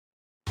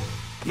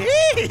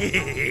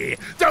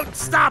Don't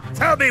stop!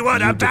 Tell me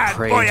what a bad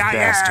boy I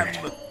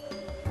am!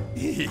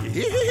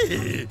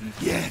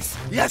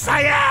 Yes,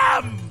 I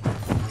am!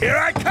 Here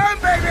I come,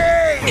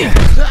 baby!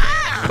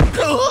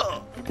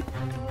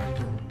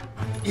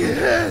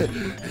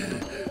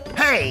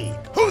 Hey,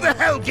 who the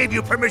hell gave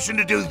you permission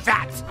to do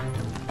that?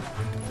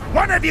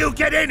 One of you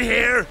get in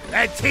here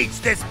and teach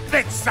this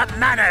bitch some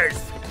manners!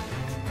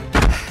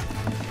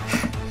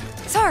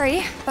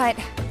 Sorry, but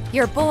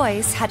your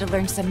boys had to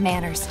learn some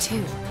manners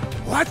too.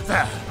 What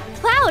the?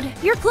 Cloud,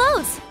 your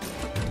clothes!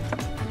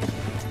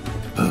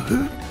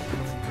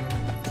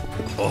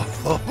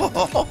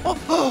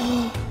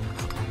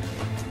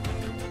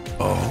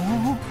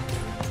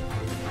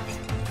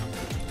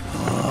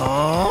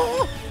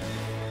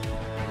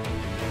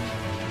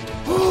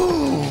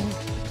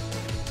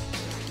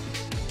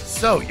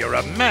 So you're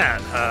a man,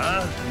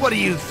 huh? What are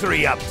you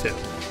three up to?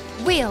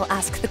 We'll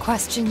ask the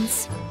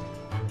questions.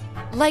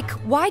 Like,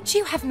 why'd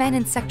you have men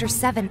in Sector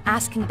 7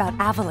 asking about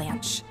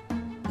Avalanche?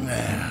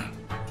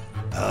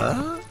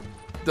 Huh?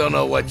 Don't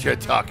know what you're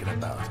talking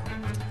about.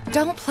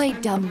 Don't play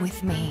dumb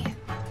with me.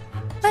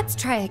 Let's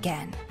try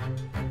again.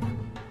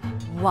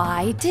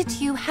 Why did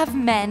you have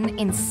men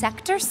in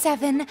Sector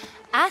 7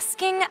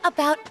 asking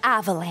about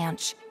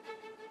Avalanche?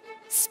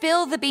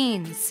 Spill the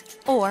beans,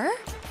 or...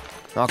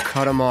 I'll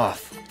cut him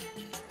off.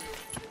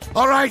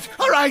 All right,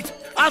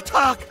 I'll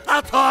talk!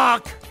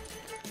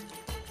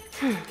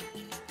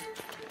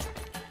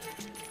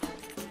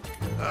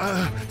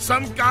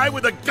 Some guy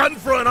with a gun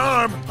for an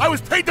arm. I was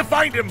paid to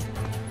find him.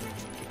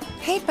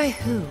 Paid by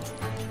who?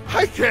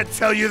 I can't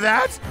tell you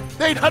that.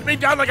 They'd hunt me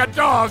down like a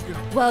dog.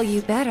 Well,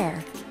 you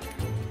better.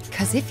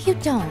 'Cause if you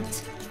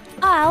don't...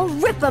 I'll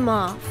rip them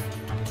off.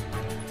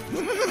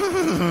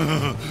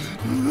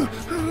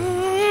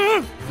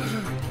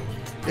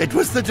 It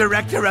was the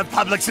Director of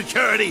Public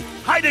Security,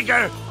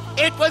 Heidegger.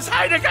 It was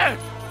Heidegger.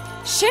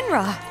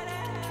 Shinra!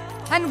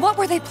 And what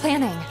were they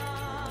planning?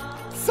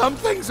 Some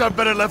things are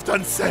better left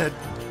unsaid,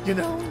 you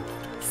know?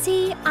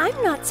 See, I'm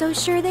not so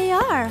sure they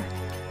are.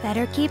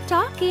 Better keep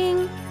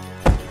talking.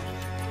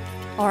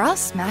 Or I'll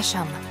smash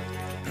them.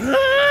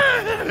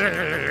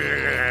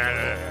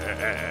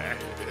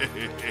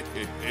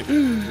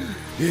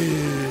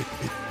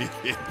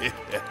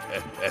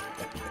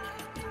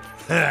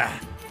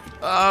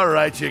 All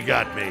right, you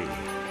got me.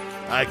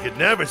 I could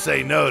never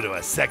say no to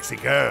a sexy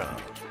girl.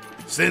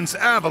 Since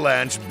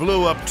Avalanche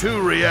blew up 2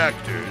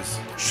 reactors,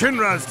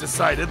 Shinra's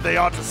decided they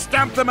ought to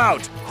stamp them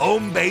out,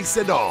 home base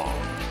and all.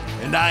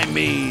 And I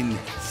mean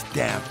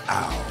stamp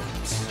out.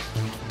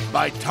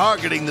 By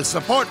targeting the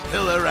support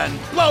pillar and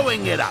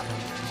blowing it up.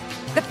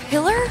 The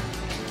pillar?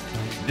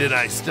 Did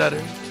I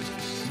stutter?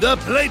 The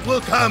plate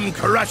will come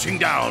crashing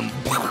down.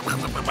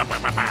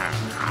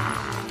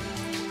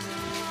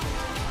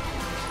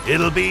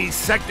 It'll be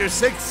Sector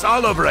 6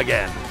 all over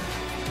again.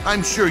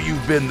 I'm sure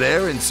you've been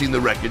there and seen the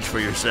wreckage for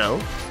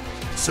yourself.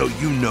 So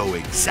you know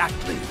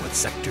exactly what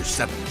Sector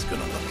 7's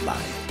gonna look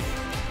like.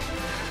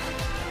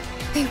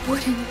 They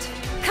wouldn't.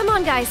 Come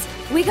on, guys.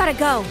 We gotta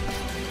go.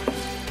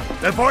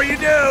 Before you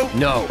do...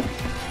 No.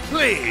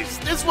 Please,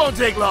 this won't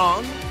take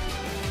long.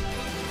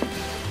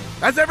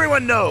 As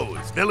everyone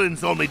knows,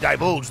 villains only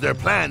divulge their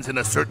plans in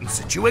a certain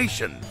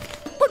situation.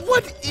 But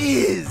what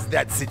is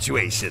that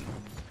situation?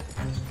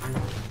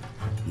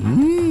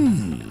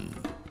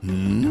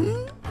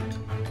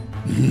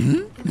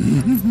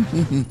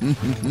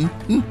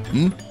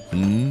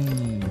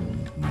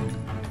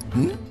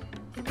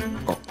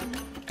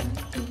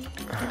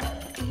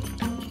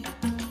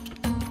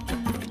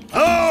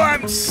 Oh,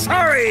 I'm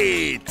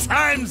sorry!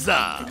 Time's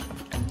up!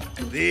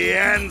 The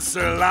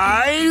answer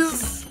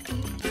lies...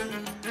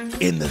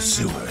 in the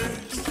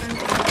sewers.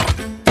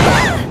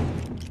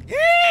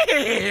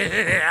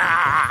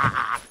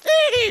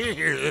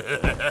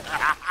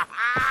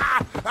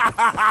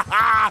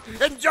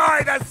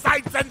 Enjoy the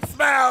sights and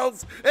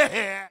smells!